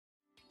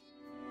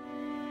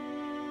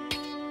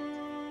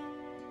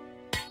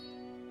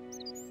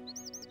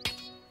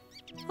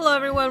Hello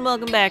everyone,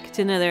 welcome back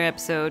to another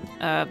episode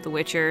of The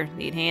Witcher,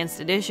 the Enhanced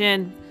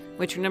Edition.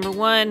 Witcher number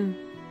 1,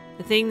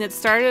 the thing that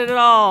started it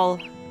all.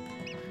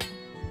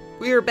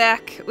 We are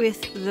back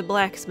with the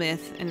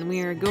blacksmith, and we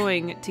are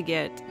going to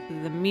get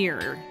the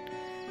mirror.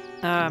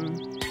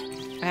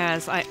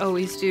 As I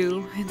always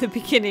do at the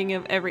beginning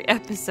of every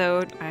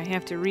episode, I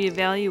have to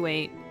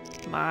reevaluate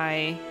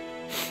my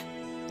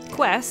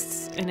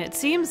quests, and it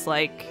seems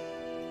like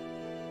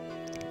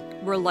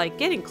we're like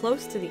getting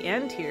close to the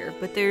end here,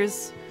 but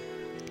there's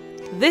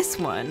this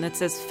one that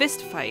says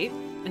fist fight,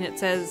 and it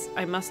says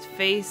I must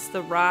face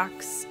the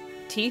Rock's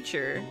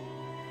teacher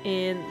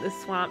in the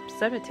swamp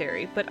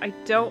cemetery, but I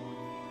don't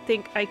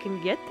think I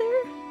can get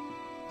there.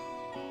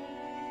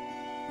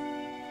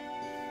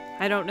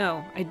 I don't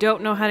know. I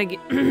don't know how to get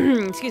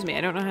excuse me,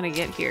 I don't know how to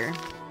get here.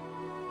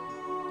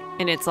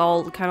 And it's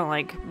all kind of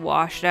like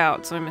washed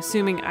out, so I'm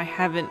assuming I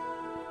haven't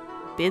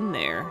been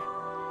there.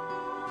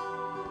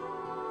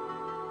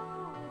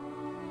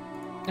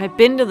 I've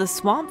been to the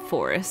swamp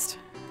forest.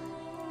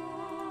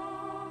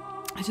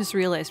 I just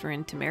realized we're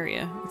in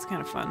Temeria. It's kind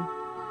of fun.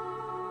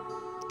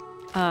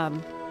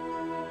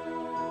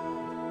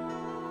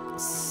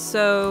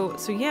 So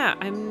yeah,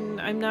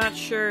 I'm not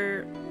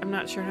sure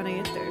how to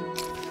get there.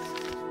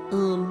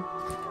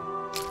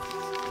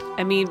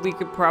 I mean, we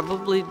could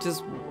probably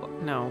just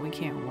no, we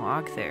can't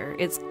walk there.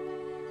 It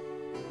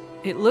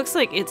looks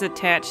like it's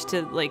attached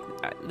to like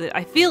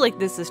I feel like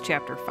this is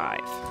chapter 5.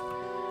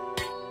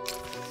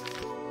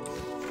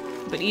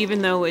 But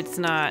even though it's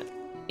not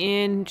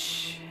in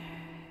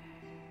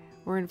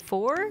we're in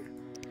 4?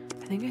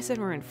 I think I said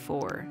we're in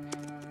 4.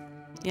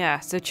 Yeah,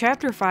 so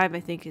chapter 5 I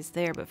think is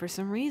there, but for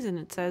some reason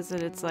it says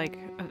that it's like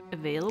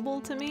available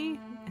to me.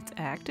 It's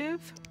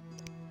active.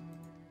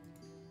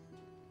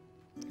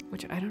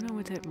 Which I don't know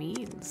what that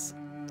means.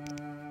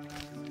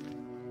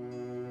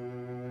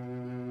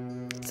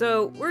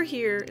 So we're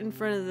here in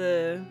front of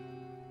the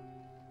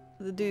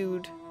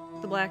dude,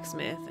 the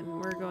blacksmith, and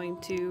we're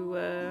going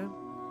to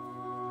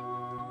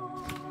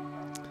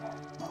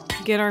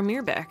get our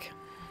mirror back.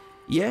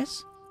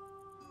 Yes?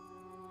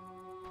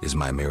 Is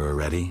my mirror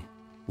ready?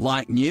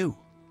 Like new.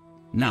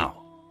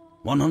 Now,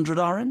 100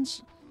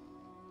 orens?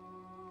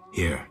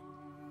 Here.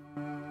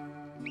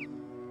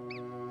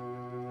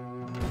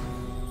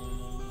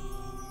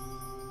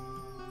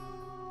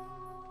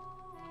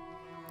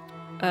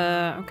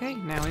 Okay,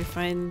 now we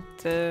find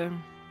the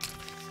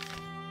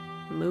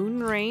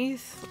moon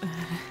wraith.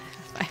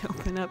 I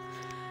open up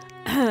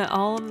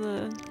all of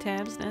the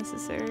tabs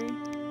necessary.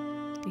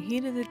 The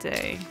heat of the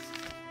day.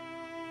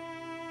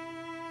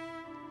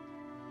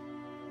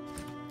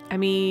 I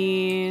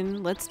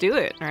mean, let's do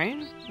it,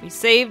 right? We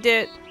saved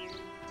it.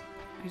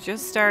 We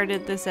just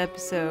started this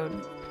episode.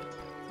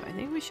 So I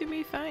think we should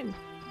be fine.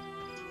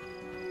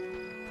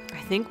 I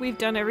think we've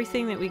done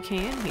everything that we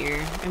can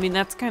here. I mean,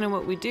 that's kind of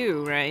what we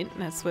do, right?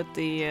 That's what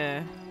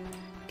the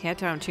Cat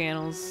Town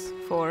channel's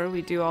for.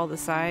 We do all the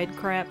side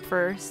crap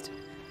first.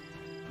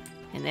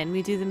 And then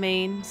we do the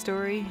main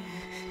story.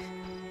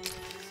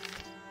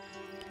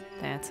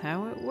 That's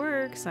how it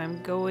works.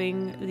 I'm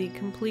going the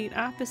complete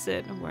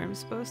opposite of where I'm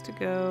supposed to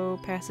go.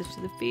 Passage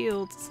to the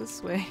fields. It's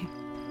this way.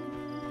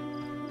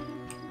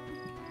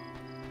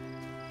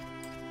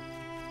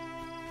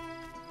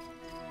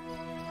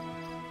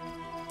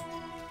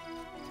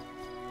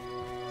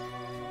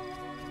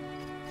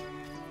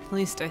 At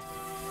least I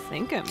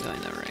think I'm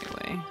going the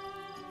right way.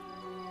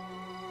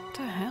 What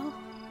the hell?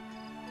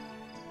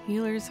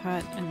 Healer's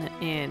hut and the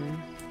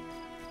inn.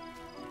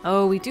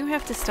 Oh, we do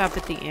have to stop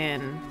at the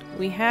inn.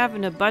 We have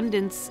an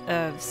abundance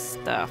of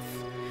stuff.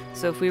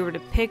 So if we were to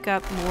pick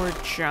up more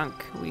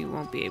junk, we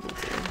won't be able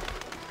to.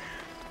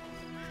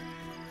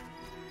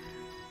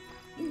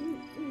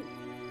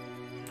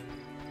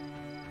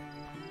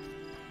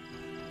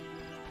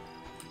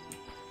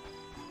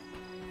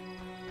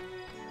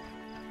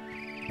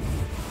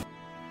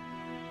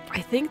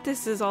 I think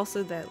this is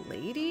also that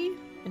lady,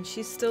 and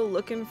she's still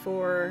looking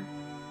for...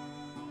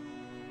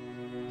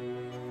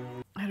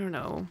 I don't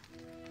know.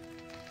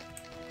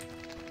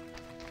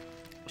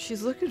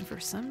 She's looking for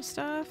some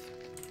stuff.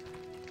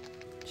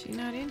 She's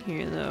not in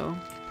here, though.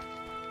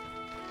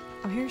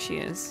 Oh, here she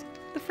is.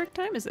 The frick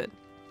time is it?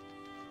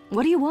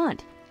 What do you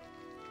want?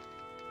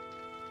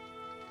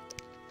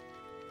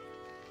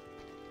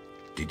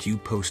 Did you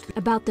post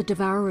About the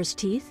Devourer's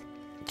teeth?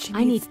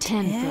 I need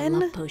 10 for a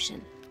love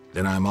potion.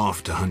 Then I'm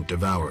off to hunt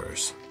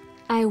Devourers.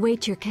 I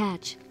await your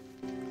catch.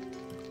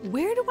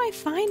 Where do I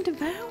find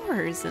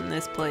Devourers in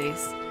this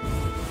place?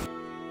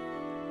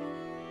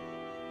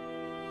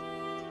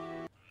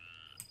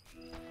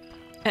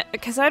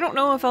 Because I don't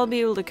know if I'll be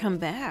able to come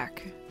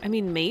back. I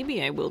mean,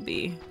 maybe I will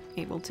be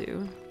able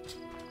to.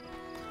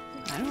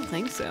 I don't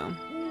think so.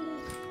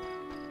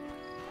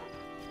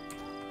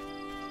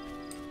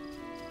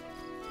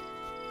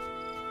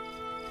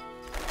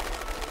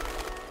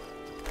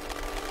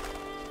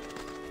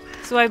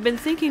 So I've been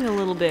thinking a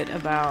little bit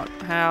about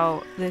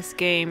how this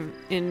game,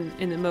 in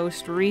the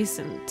most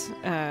recent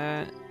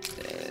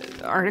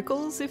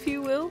articles, if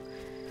you will,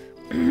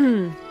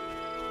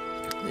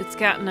 it's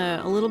gotten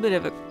a little bit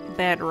of a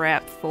bad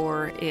rap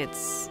for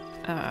its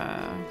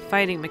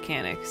fighting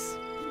mechanics.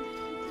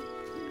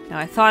 Now,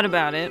 I thought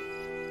about it,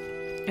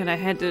 and I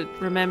had to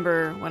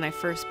remember when I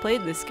first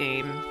played this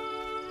game,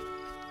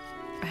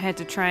 I had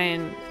to try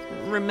and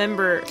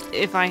remember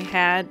if I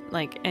had,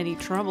 like, any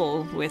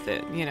trouble with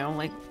it, you know,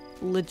 like,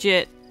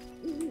 legit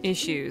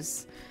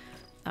issues.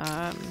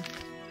 I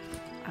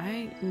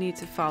need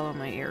to follow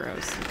my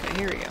arrows. Okay,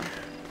 here we go.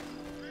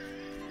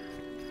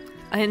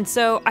 And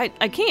so I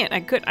can't.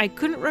 I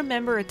couldn't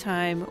remember a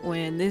time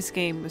when this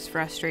game was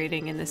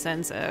frustrating in the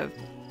sense of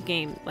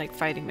game like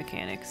fighting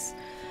mechanics.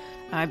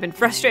 I've been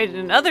frustrated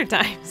in other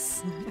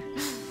times.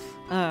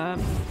 I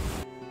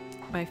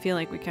feel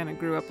like we kind of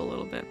grew up a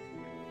little bit.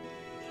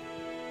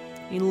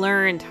 We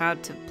learned how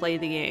to play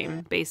the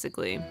game,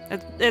 basically.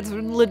 That's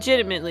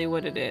legitimately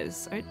what it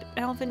is.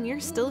 Alvin,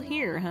 you're still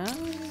here, huh?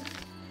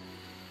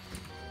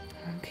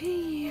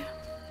 Okay.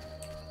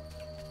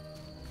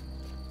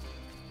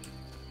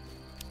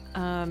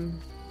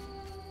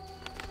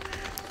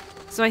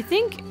 So I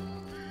think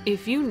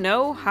if you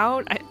know how,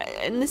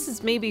 and this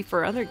is maybe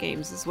for other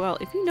games as well,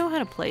 if you know how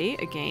to play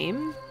a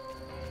game,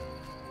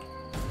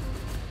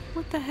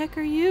 what the heck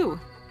are you?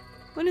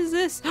 What is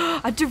this?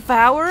 A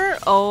devourer?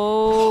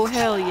 Oh,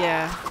 hell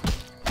yeah.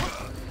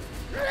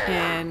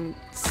 And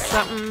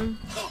something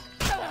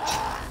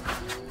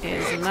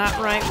is not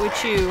right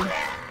with you.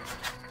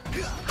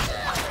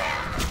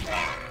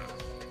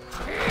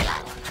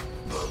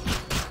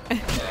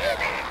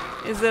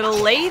 Is it a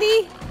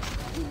lady?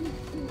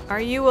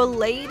 Are you a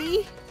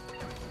lady?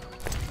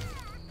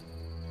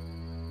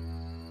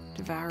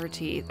 Devour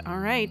teeth.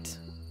 Alright.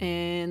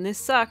 And this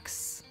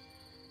sucks.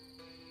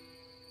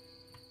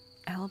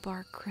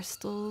 Alabar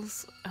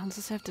crystals. I'll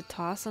just have to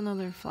toss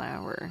another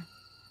flower.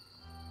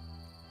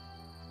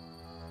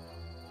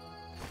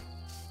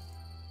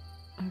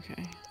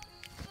 Okay.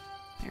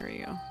 There we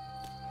go.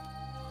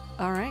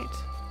 Alright.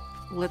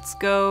 Let's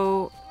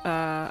go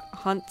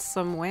hunt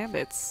some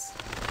wabbits.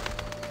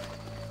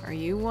 Are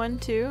you one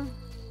too?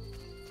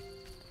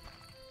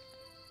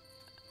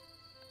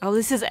 Oh,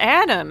 this is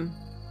Adam.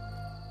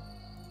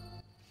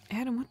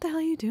 Adam, what the hell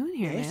are you doing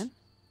here, man?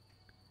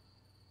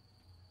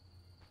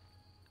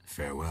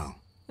 Farewell.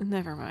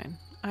 Never mind.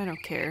 I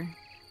don't care.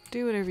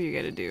 Do whatever you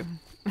gotta do.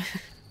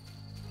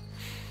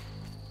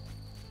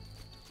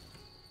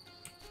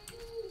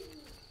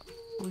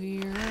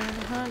 We're on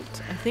a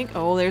hunt. I think.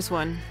 Oh, there's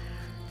one.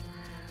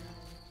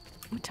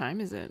 What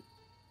time is it?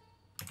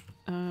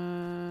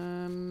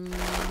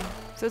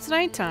 So it's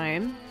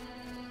nighttime.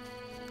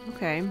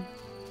 Okay.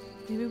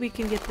 Maybe we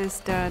can get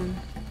this done.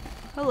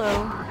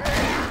 Hello.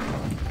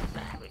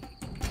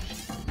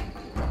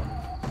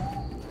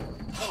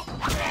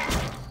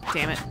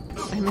 Damn it.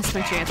 I missed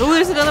my chance. Oh,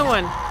 there's another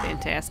one.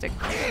 Fantastic.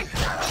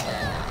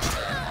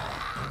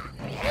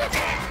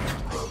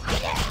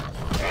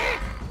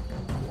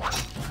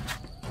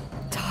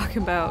 Talk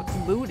about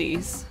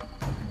booties.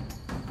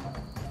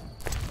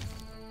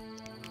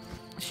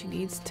 She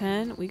needs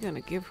 10. We're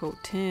gonna give her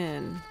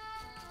 10.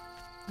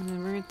 And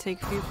then we're gonna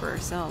take a few for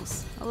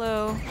ourselves.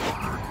 Hello.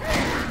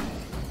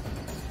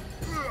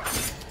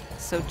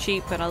 So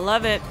cheap, but I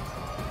love it.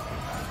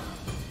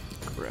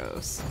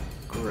 Gross.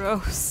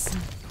 Gross.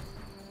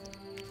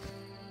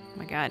 Oh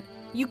my god.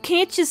 You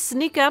can't just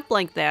sneak up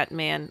like that,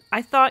 man.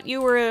 I thought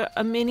you were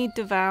a mini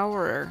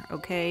devourer,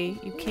 okay?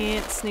 You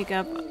can't sneak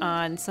up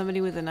on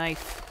somebody with a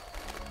knife.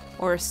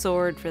 Or a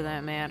sword, for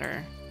that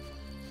matter.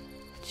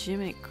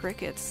 Jiminy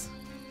crickets.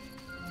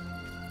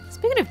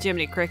 Speaking of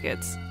Jiminy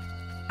crickets,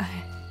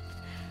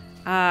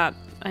 I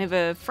have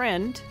a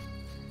friend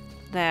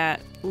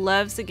that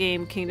loves the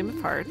game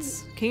Kingdom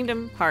Hearts.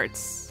 Kingdom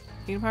Hearts.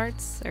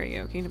 There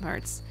you go, Kingdom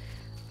Hearts.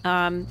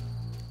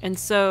 And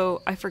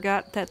so I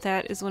forgot that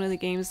that is one of the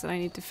games that I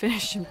need to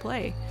finish and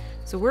play.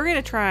 So we're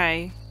gonna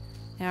try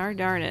our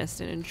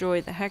darnest and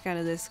enjoy the heck out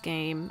of this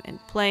game and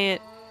play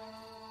it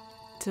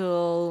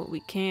till we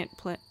can't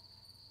play.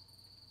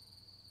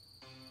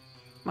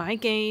 My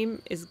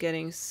game is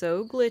getting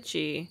so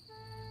glitchy.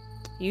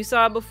 You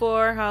saw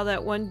before how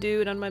that one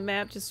dude on my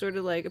map just sort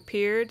of like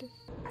appeared.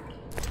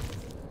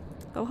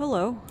 Oh,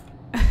 hello.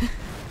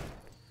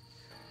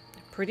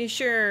 Pretty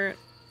sure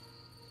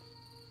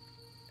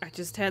I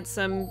just had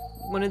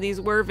one of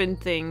these Werven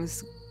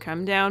things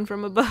come down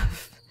from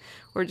above.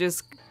 Or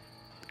just,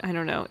 I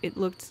don't know, it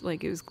looked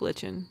like it was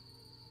glitching.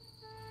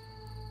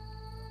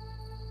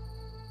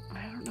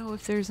 I don't know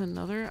if there's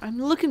another.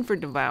 I'm looking for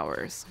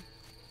devourers.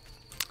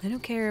 I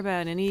don't care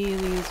about any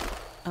of these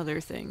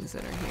other things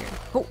that are here.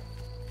 Oh!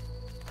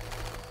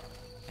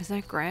 Is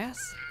that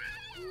grass?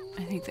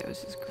 I think that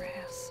was just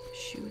grass.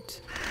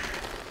 Shoot.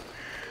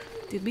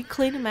 Did we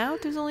clean them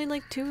out? There's only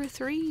like 2 or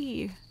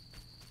 3.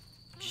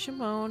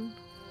 Shimon.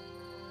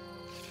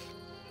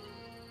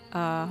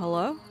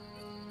 Hello?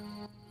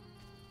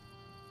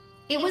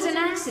 It was an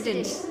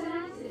accident.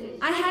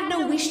 I had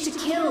no wish to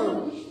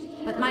kill,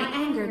 but my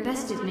anger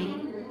bested me.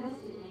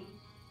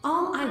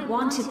 All I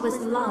wanted was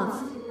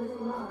love.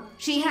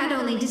 She had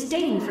only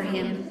disdain for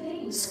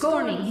him,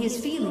 scorning his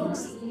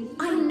feelings.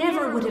 I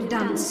never would have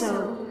done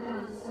so.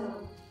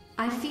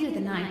 I fear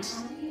the night.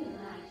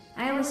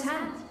 I always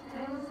have.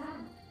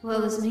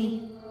 Woe is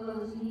me.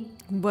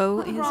 Woe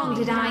What is wrong me.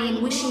 did I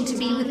in wishing to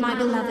be with my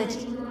beloved?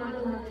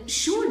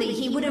 Surely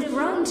he would have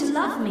grown to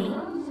love me.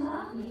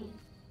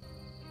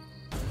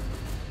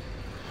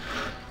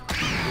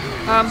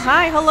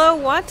 Hi, hello,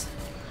 what?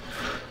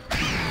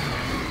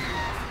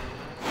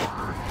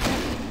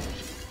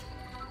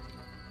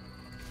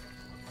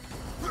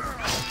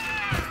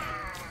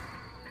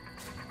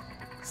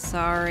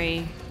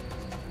 Sorry.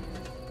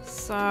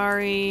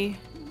 Sorry.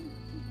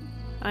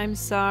 I'm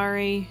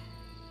sorry.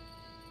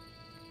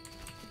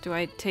 Do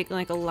I take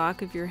like a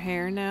lock of your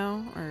hair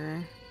now,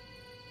 or?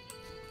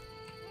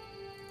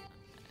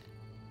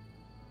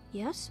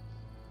 Yes?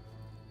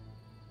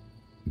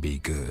 Be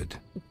good.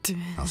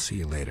 I'll see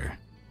you later.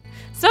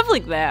 Stuff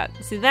like that.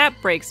 See, that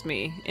breaks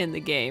me in the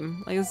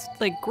game. Like, it's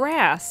like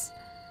grass.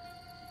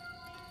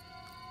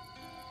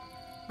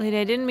 Lady,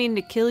 I didn't mean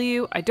to kill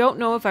you. I don't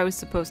know if I was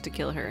supposed to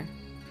kill her.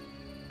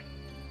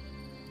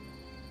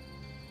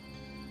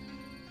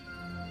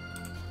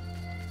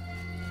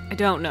 I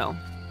don't know.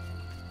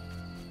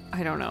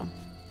 I don't know.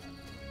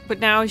 But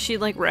now is she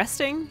like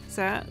resting? Is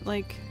that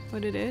like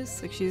what it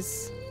is? Like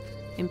she's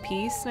in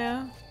peace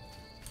now?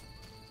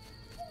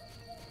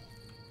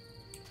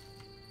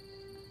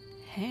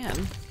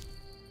 Hand?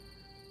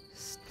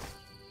 It's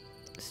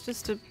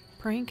just a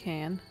prank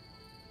hand.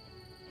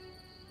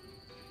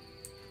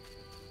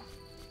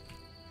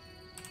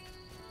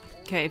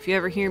 Okay, if you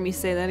ever hear me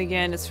say that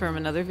again, it's from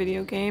another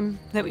video game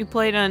that we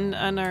played on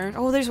our...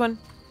 Oh, there's one!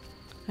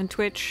 On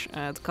Twitch.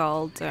 It's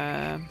called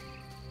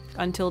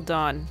Until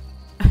Dawn.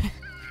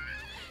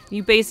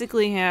 You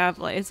basically have...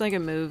 like it's like a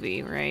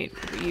movie, right?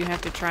 You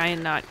have to try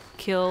and not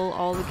kill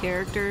all the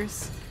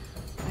characters.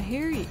 I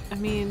hear you. I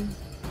mean...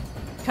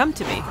 Come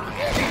to me.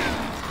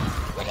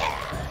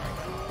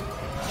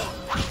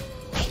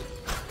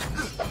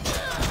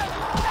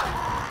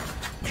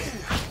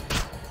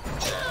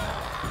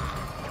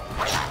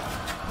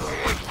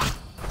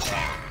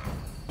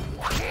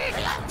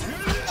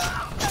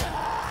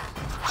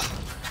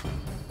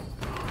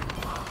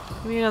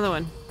 Give me another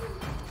one.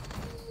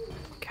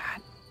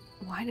 God,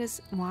 why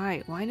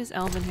does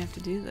Alvin have to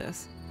do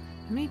this?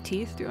 How many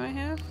teeth do I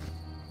have?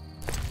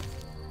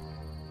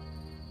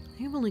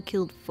 I think I've only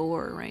killed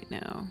 4 right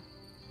now.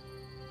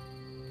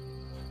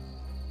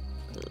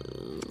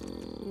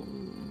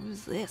 What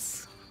is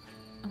this?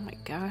 Oh my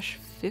gosh,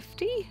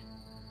 50?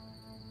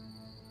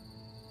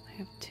 I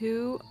have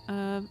 2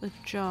 of the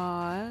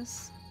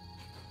jaws.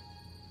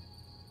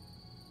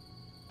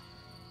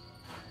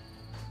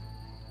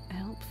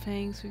 Help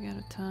fangs, we got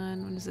a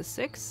ton. What is this,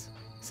 6?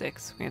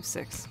 6, we have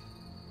 6.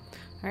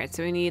 Alright,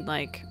 so we need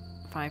like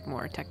 5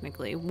 more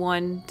technically.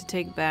 1 to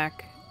take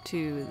back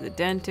to the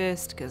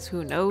dentist, because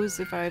who knows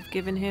if I've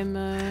given him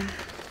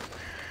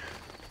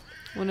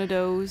one of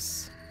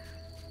those.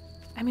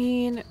 I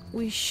mean,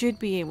 we should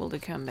be able to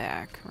come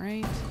back,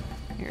 right?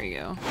 Here we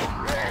go.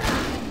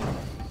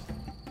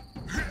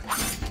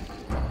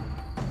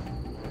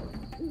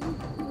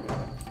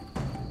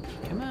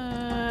 Come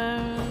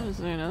on. Is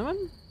there another one?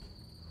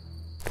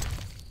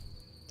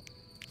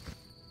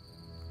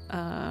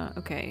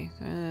 Okay.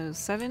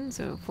 7,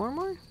 so 4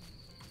 more?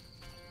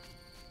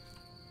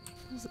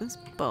 Is this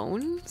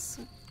bones?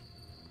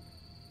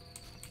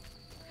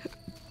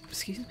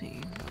 Excuse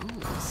me,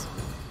 bones.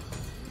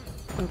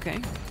 Okay.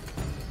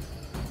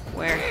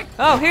 Where?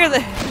 Oh, here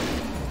they.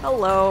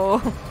 Hello.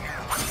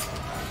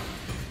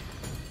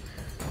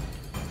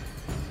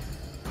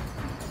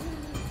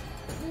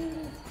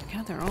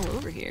 God, they're all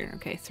over here.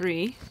 Okay,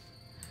 3.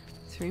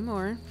 3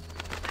 more.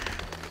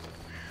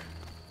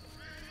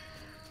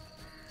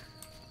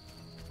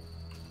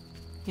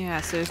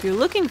 Yeah, so if you're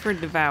looking for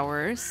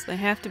devourers, they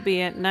have to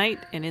be at night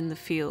and in the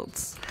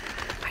fields.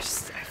 I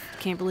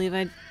can't believe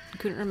I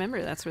couldn't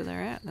remember that's where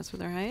they're at. That's where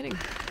they're hiding.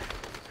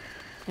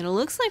 And it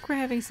looks like we're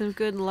having some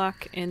good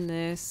luck in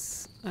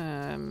this,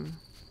 I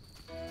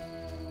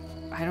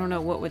don't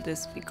know, what would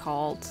this be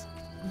called?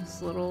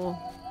 This little,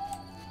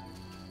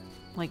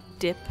 like,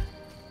 dip.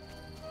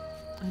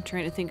 I'm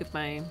trying to think of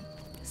my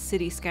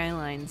City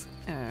Skylines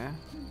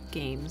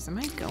games. Am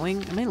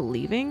I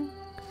leaving?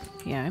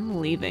 Yeah,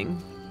 I'm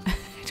leaving. I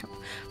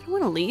don't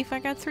want to leave. I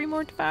got 3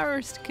 more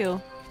devourers to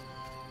kill.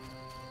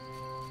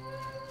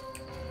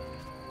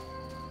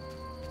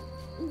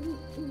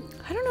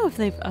 I don't know if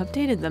they've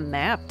updated the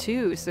map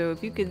too. So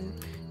if you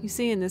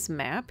see in this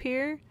map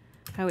here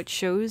how it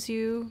shows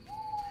you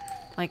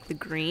like the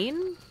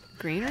greenery.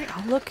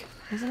 Oh look,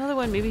 there's another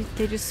one. Maybe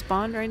they just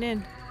spawned right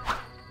in.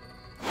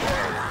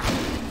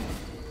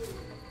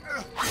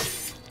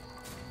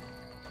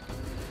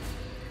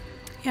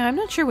 Yeah, I'm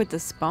not sure what the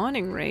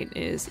spawning rate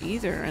is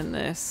either in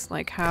this.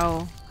 Like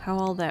how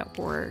all that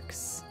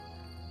works.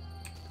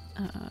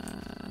 So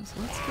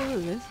let's go to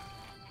this.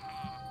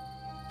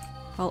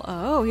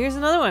 Oh, here's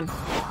another one.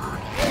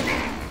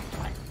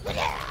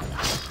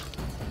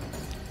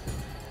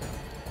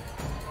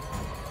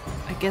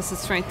 I guess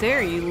it's right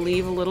there. You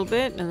leave a little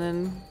bit and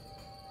then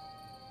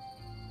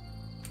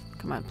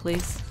Come on,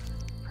 please.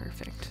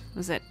 Perfect.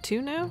 Was that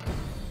 2 now?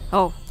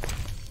 Oh.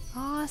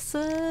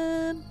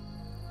 Awesome.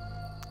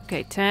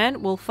 Okay,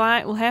 10. We'll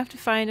have to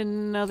find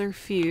another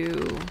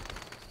few.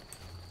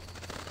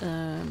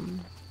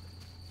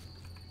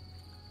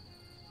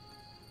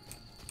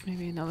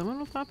 Maybe another one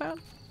will pop out?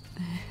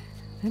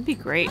 That'd be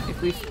great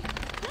if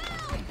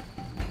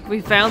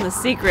we found the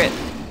secret.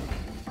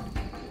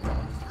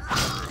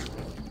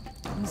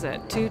 What was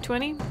that,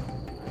 220?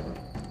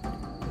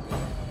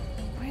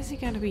 Why is he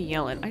gotta be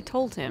yelling? I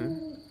told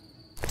him.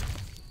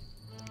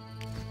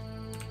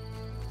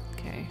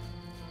 Okay.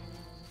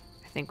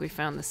 I think we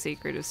found the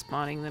secret of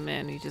spawning them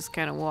in. You just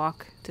kind of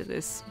walk to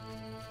this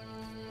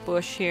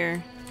bush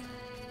here,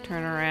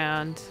 turn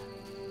around,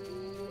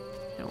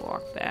 and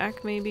walk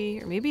back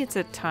maybe? Or maybe it's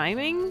a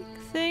timing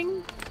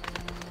thing?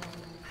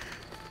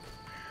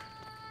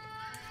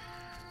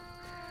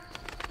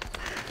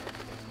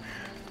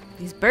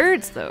 These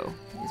birds, though.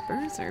 These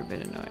birds are a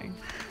bit annoying.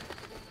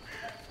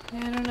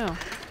 Yeah, I don't know.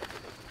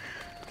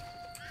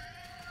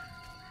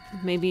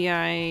 Maybe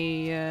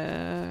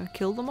I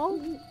killed them all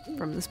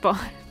from the spawn.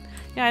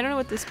 Yeah, I don't know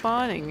what the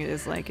spawning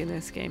is like in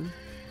this game.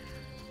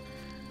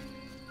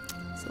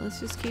 So let's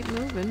just keep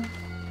moving.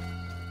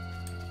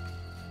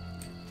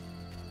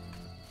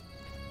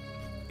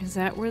 Is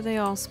that where they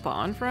all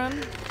spawn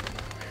from?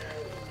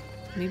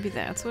 Maybe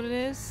that's what it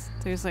is?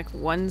 There's like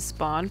one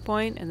spawn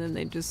point and then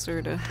they just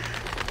sort of...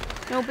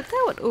 No, but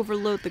that would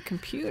overload the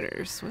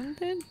computers,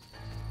 wouldn't it?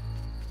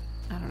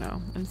 I don't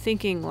know. I'm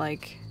thinking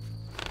like...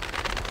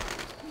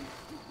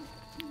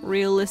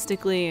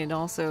 realistically and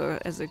also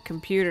as a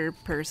computer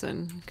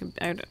person.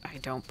 I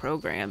don't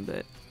program,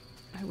 but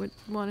I would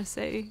want to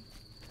say...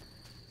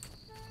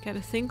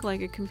 Gotta think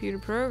like a computer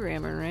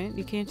programmer, right?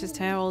 You can't just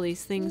have all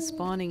these things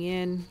spawning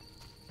in...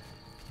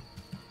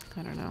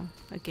 I don't know.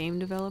 A game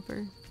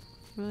developer?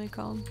 What are they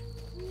called?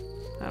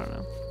 I don't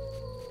know.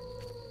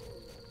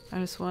 I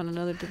just want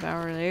another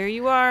devourer. There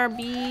you are,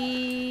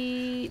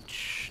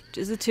 beach!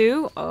 Is it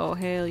 2? Oh,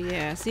 hell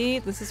yeah. See?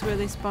 This is where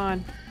they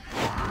spawn.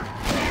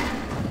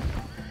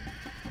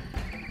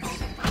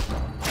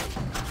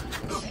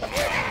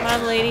 Come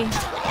on, lady.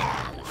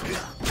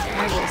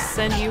 I will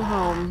send you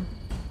home.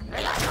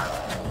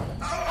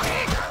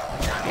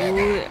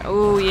 Ooh,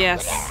 oh,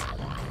 yes.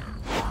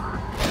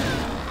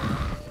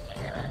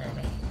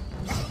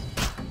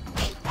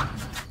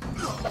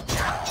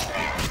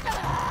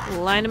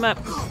 Line them up.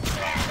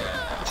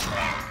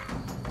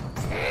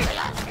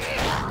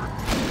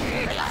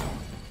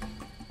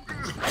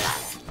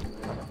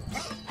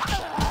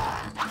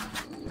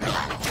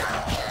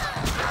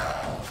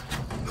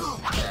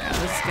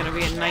 This is gonna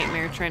be a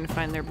nightmare trying to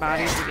find their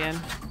bodies again.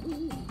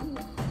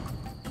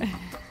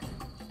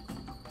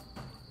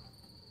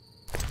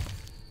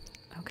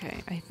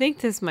 Okay, I think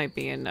this might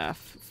be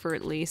enough for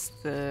at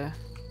least the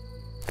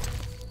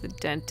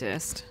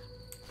dentist.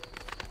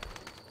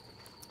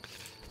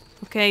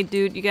 Okay,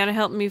 dude, you gotta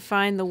help me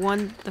find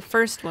the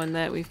first one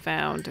that we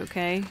found,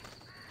 okay?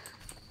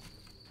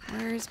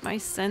 Where's my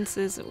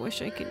senses? I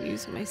wish I could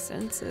use my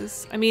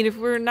senses. I mean, if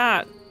we're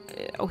not...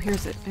 Oh,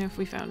 here's it. If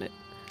we found it.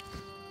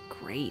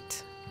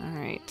 Great.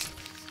 Alright.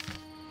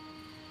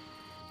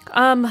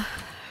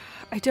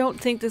 I don't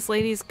think this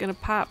lady's gonna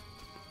pop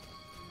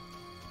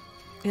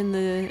in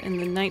the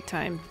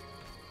nighttime.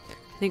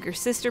 I think her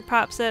sister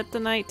pops at the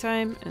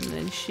nighttime, and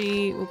then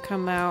she will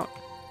come out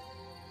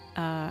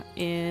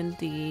when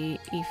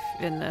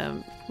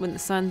the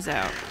sun's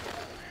out.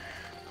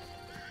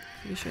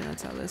 Pretty sure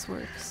that's how this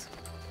works.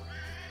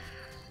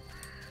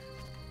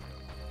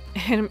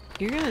 And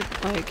you're gonna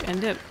like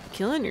end up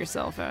killing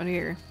yourself out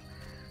here.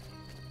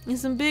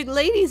 There's some big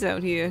ladies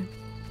out here.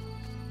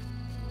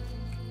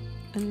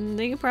 And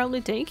they could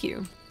probably take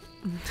you.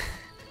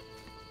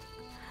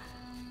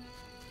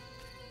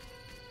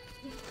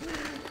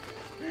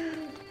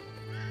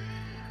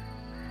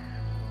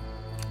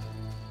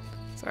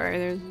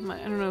 Sorry, I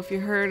don't know if you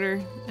heard her,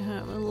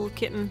 a little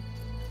kitten.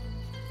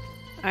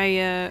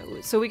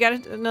 So we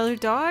got another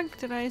dog?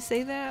 Did I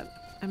say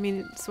that? I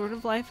mean, it's sort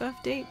of life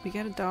update. We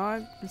got a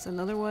dog. There's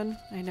another one,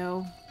 I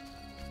know.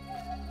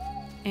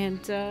 And,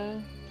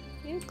 yeah,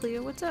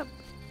 Cleo, what's up?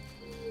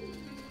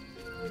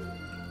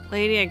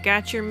 Lady, I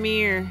got your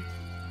mirror.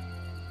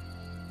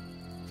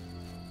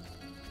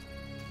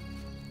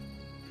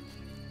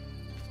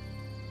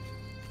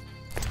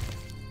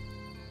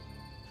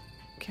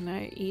 Can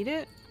I eat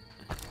it?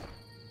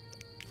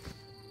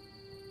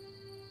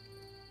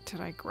 Did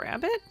I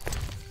grab it?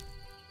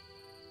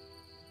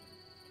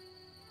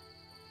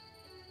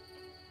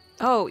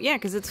 Oh, yeah,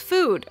 because it's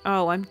food.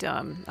 Oh, I'm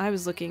dumb. I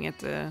was looking at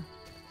the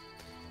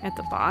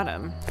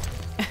bottom.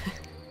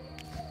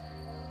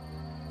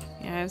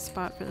 Yeah, I have a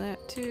spot for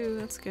that too.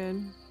 That's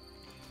good.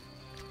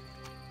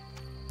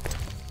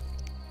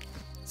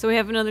 So we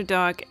have another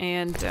dog,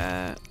 and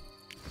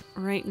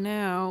right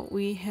now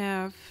I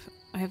have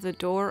the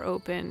door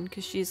open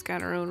because she's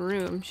got her own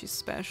room. She's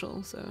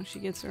special, so she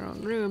gets her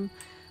own room.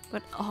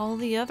 But all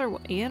the other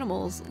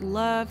animals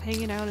love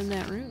hanging out in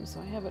that room,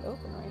 so I have it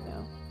open right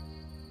now.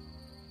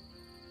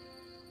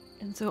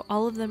 And so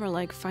all of them are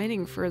like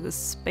fighting for the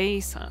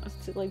space, huh?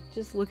 To like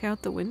just look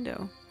out the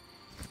window.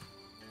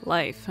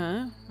 Life,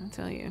 huh? I'll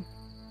tell you.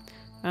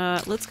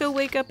 Let's go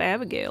wake up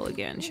Abigail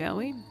again, shall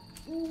we?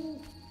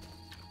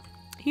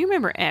 You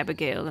remember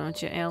Abigail,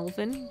 don't you,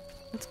 Alvin?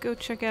 Let's go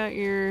check out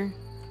your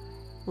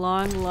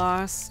long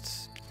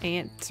lost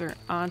aunt or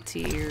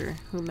auntie or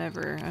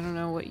whomever. I don't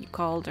know what you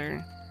called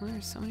her. Well,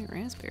 there's so many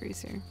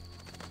raspberries here.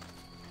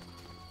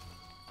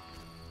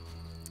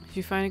 Did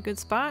you find a good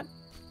spot?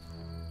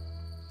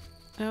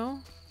 No?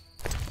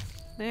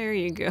 There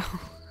you go.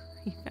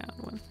 You found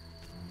one.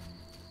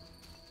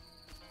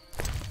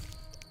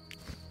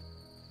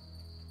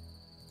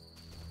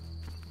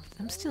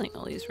 I'm stealing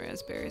all these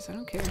raspberries. I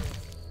don't care.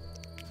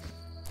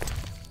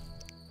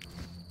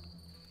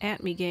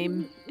 At me,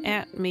 game.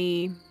 At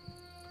me.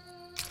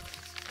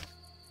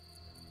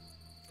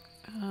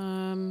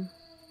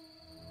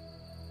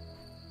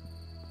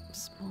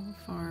 Small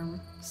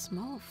farm.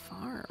 Small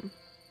farm.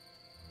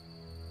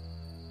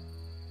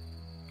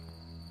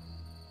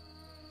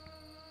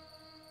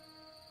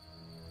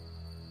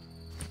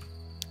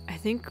 I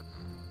think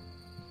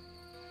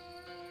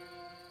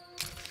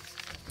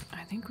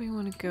we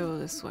want to go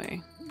this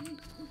way.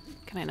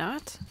 Can I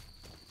not?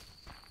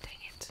 Dang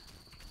it.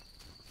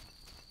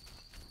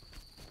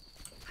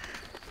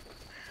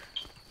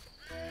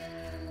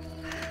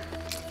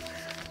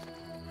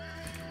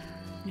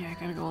 Yeah, I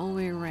gotta go all the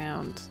way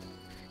around.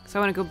 Because I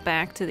want to go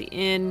back to the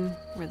inn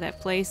where that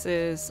place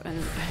is.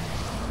 And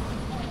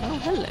oh,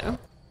 hello.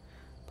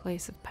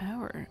 Place of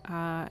power.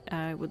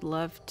 I would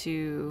love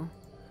to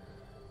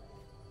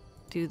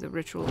do the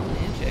ritual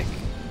magic.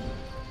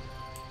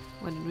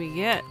 What did we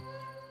get?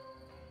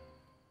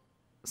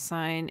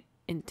 Sign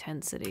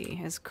intensity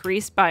has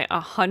increased by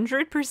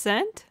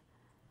 100%.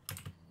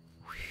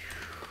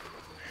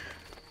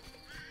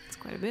 That's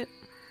quite a bit.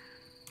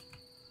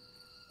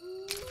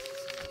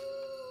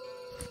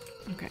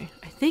 Okay,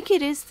 I think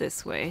it is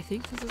this way. I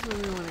think this is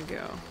where we want to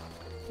go.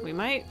 We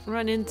might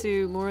run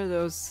into more of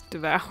those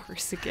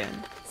devourers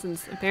again,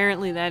 since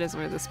apparently that is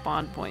where the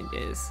spawn point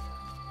is.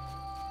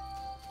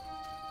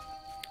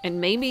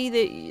 And maybe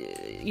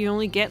that you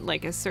only get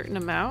like a certain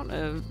amount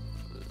of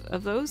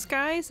those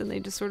guys and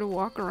they just sort of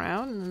walk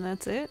around and then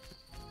that's it.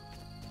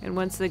 And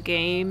once the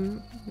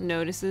game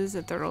notices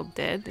that they're all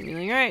dead, then you're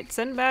like, alright,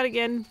 send them out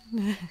again.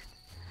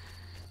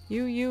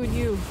 You, and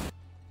you.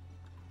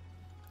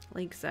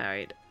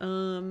 Lakeside.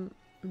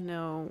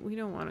 No, we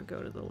don't want to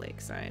go to the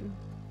lakeside.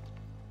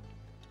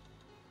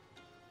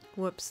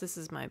 Whoops, this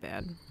is my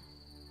bad.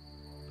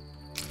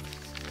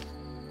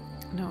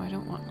 No, I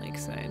don't want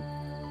lakeside.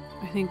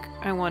 I think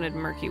I wanted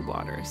murky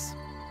waters.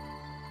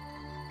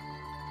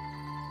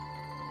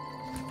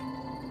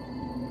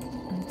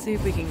 Let's see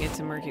if we can get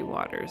to murky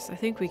waters. I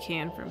think we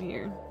can from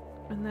here.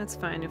 And that's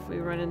fine if we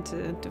run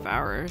into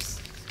devourers.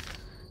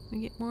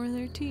 We get more of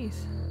their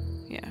teeth.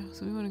 Yeah,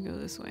 so we want to go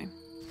this way.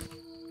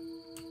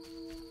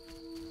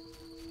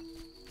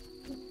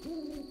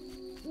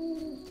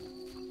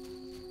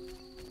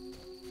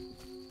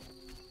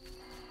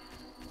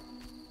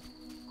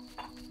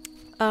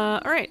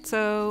 Alright,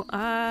 so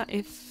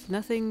if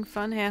nothing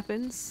fun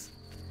happens,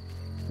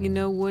 you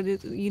know what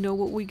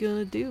we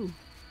gonna do.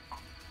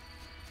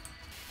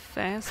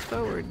 Fast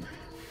forward.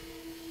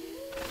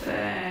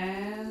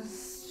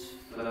 Fast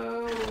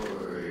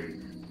forward.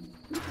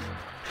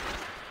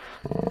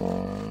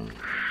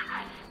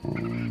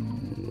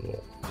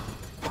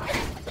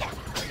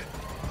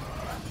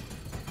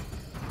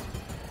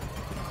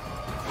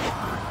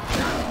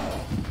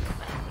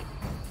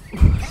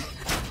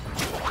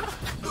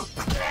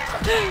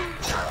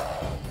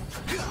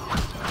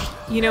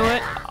 You know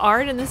what?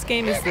 Art in this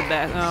game is the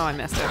best. Oh, I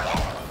messed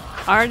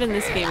up. Art in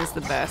this game is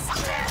the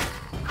best.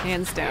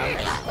 Hands down.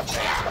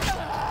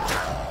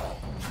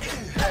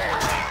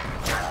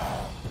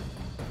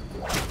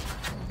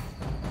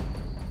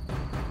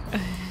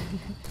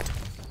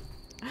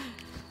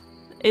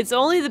 It's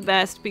only the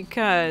best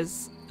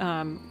because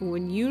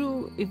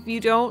if you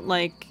don't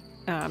like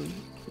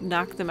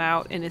knock them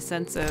out in a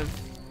sense of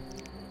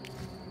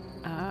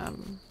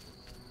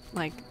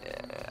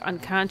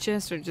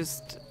unconscious or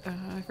just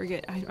I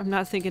forget. I'm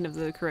not thinking of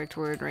the correct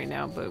word right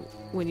now, but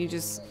when you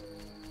just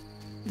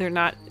they're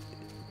not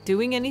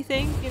doing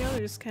anything, you know,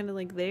 they're just kind of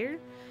like there.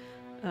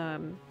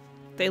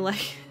 They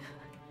like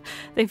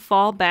they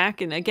fall back,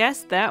 and I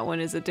guess that one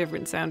is a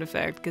different sound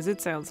effect because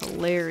it sounds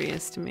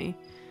hilarious to me.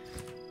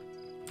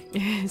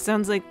 It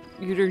sounds like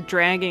you're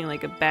dragging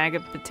like a bag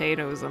of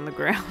potatoes on the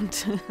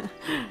ground.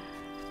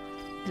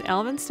 Did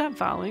Alvin stop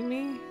following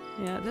me?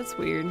 Yeah, that's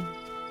weird.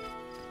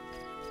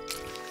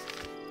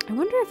 I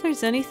wonder if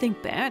there's anything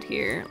bad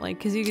here, like,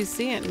 because you can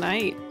see at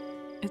night,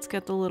 it's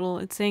got the little,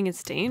 it's saying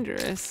it's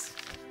dangerous.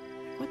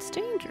 What's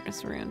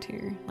dangerous around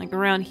here? Like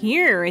around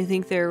here, I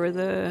think there were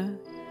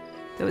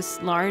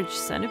those large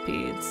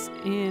centipedes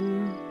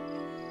in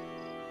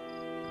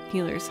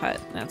Healer's Hut.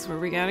 That's where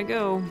we gotta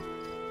go.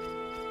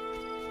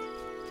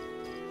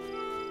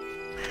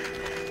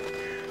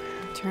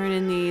 Turn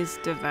in these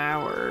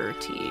Devourer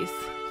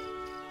teeth.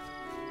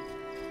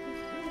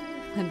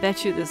 I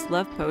bet you this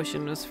love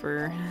potion was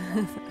for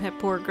that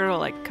poor girl,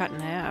 like, cut in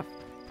half.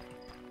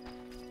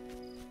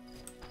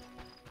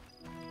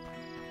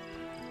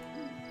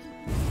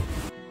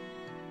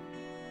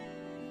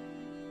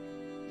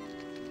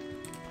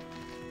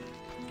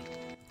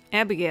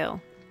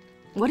 Abigail.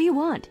 What do you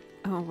want?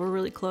 Oh, we're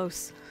really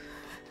close.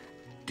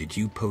 Did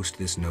you post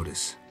this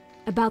notice?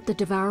 About the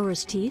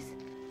Devourer's teeth?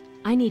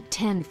 I need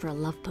 10 for a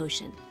love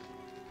potion.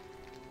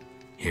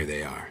 Here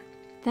they are.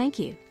 Thank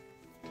you.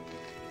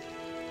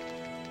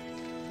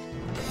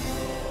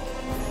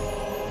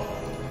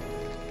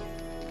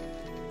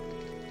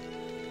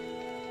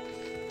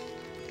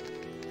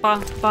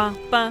 Ba, ba,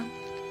 ba.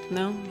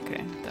 No?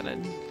 Okay, thought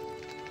I'd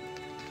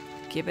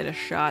give it a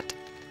shot.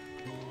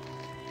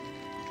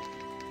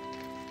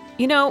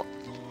 You know,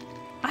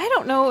 I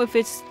don't know if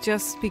it's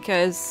just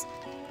because...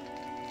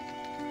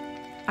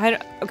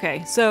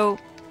 Okay, so...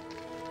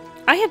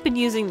 I have been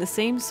using the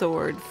same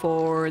sword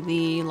for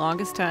the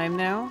longest time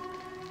now.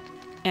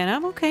 And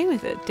I'm okay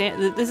with it.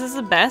 This is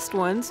the best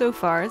one so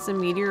far. It's a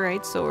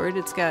meteorite sword.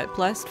 It's got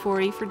plus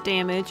 40 for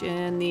damage,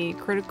 and the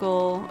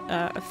critical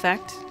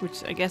effect,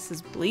 which I guess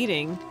is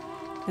bleeding,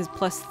 is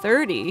plus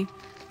 30,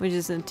 which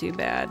isn't too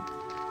bad.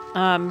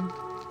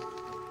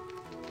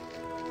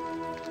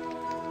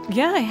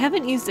 Yeah, I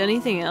haven't used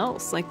anything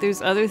else. Like,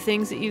 there's other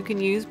things that you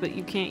can use, but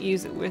you can't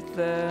use it with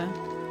the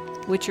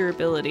Witcher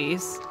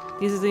abilities.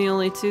 These are the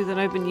only two that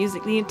I've been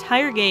using the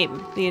entire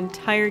game. The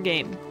entire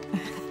game.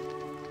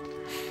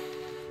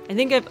 I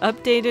think I've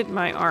updated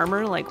my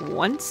armor like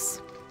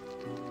once.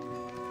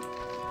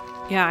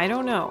 Yeah, I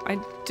don't know.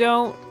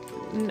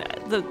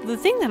 The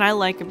thing that I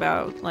like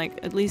about, like,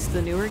 at least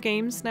the newer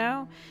games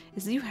now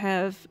is you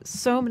have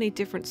so many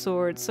different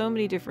swords, so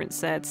many different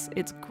sets.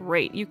 It's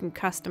great. You can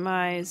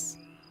customize.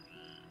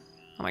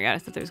 Oh my god, I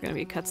thought there was going to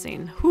be a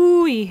cutscene.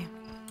 Hooey!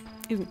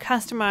 You can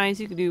customize,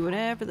 you can do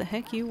whatever the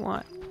heck you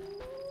want.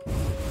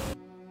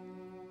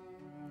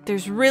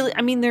 There's really,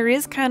 I mean, there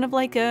is kind of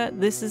like a,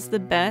 this is the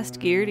best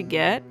gear to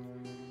get.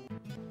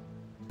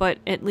 But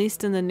at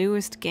least in the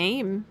newest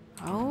game,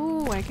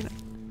 oh, I can,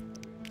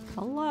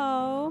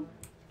 hello.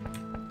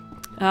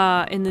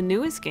 In the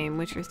newest game,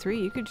 Witcher 3,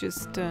 you could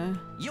just,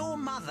 Your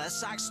mother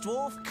sucks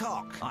dwarf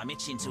cock. I'm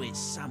itching to hit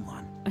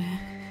someone.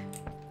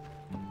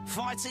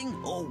 Fighting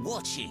or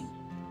watching?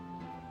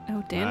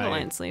 Oh,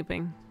 Dandelion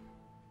sleeping.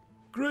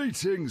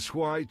 Greetings,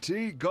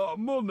 Whitey. Got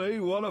money?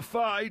 Wanna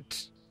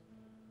fight?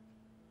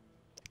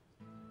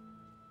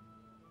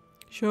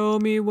 Show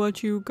me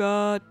what you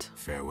got.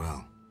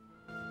 Farewell.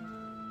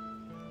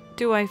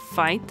 Do I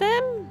fight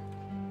them?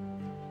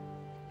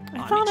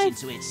 I'm itching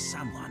to hit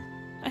someone.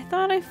 I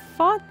thought I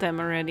fought them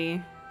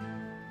already.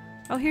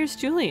 Oh, here's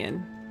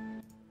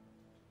Julian.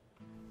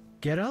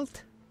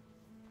 Geralt?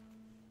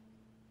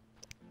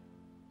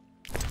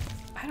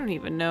 I don't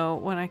even know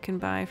what I can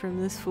buy from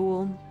this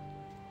fool.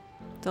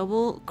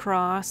 Double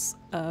Cross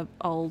of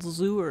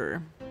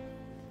Alzur.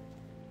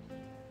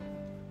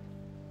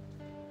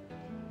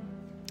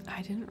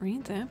 I didn't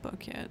read that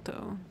book yet,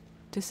 though.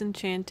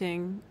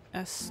 Disenchanting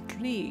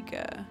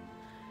Astriga.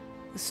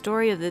 The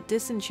story of the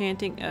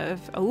disenchanting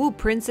of,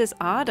 Princess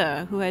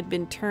Ada, who had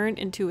been turned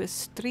into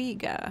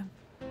Astriga.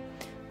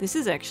 This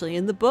is actually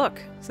in the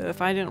book, so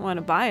if I didn't want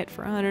to buy it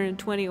for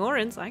 120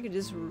 orens, I could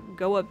just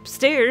go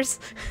upstairs,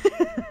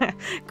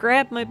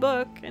 grab my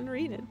book, and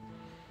read it.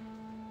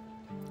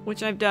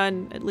 Which I've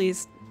done at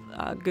least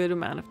a good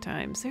amount of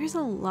times. There's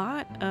a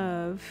lot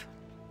of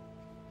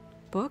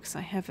books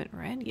I haven't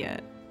read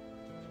yet.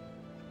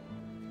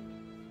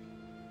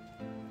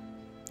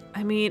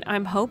 I mean,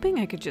 I'm hoping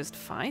I could just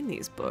find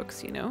these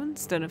books, you know,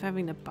 instead of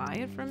having to buy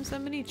it from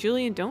somebody.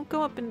 Julian, don't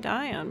go up and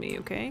die on me,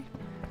 okay?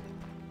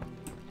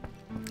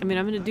 I mean,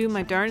 I'm gonna do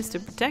my darndest to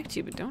protect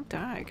you, but don't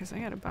die, because I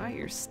gotta buy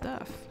your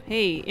stuff.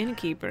 Hey,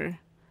 innkeeper.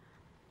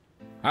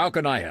 How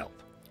can I help?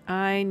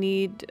 I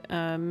need,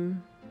 any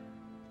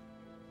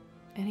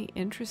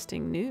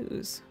interesting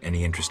news?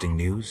 Any interesting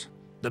news?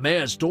 The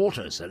mayor's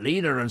daughters,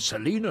 Alina and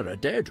Selina, are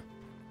dead.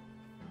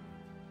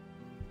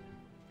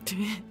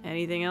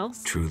 Anything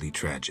else? Truly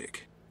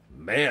tragic.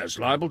 Mayor's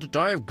liable to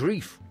die of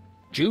grief.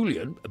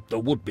 Julian, the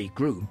would-be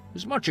groom,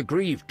 is much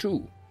aggrieved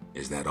too.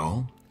 Is that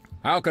all?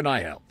 How can I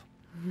help?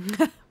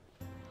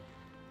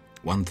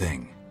 One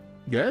thing.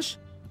 Yes?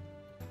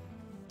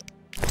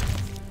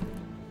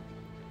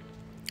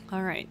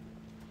 Alright.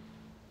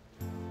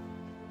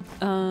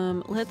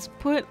 Let's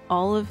put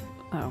all of...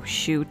 Oh,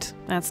 shoot.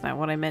 That's not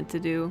what I meant to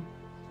do.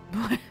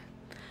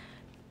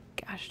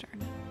 Gosh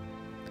darn it.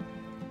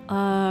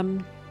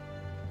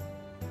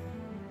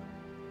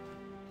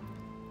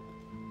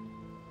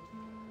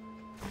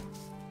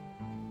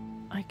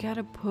 I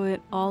gotta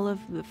put all of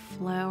the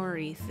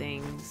flowery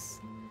things.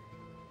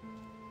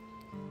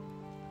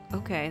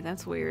 Okay,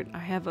 that's weird. I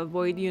have a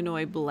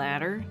Voidionoi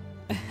bladder.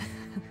 I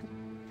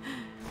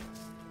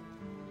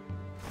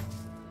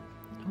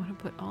want to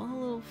put all the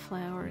little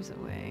flowers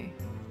away.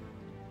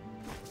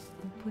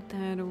 Put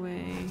that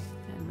away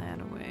and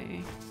that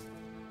away.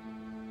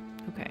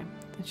 Okay,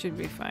 that should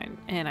be fine.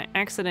 And I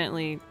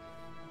accidentally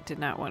did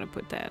not want to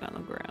put that on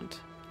the ground.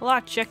 Hello,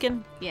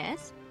 chicken.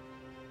 Yes?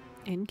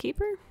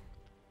 Innkeeper?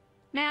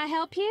 May I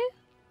help you?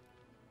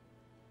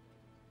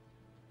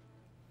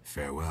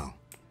 Farewell.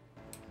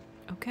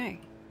 Okay.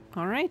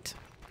 All right.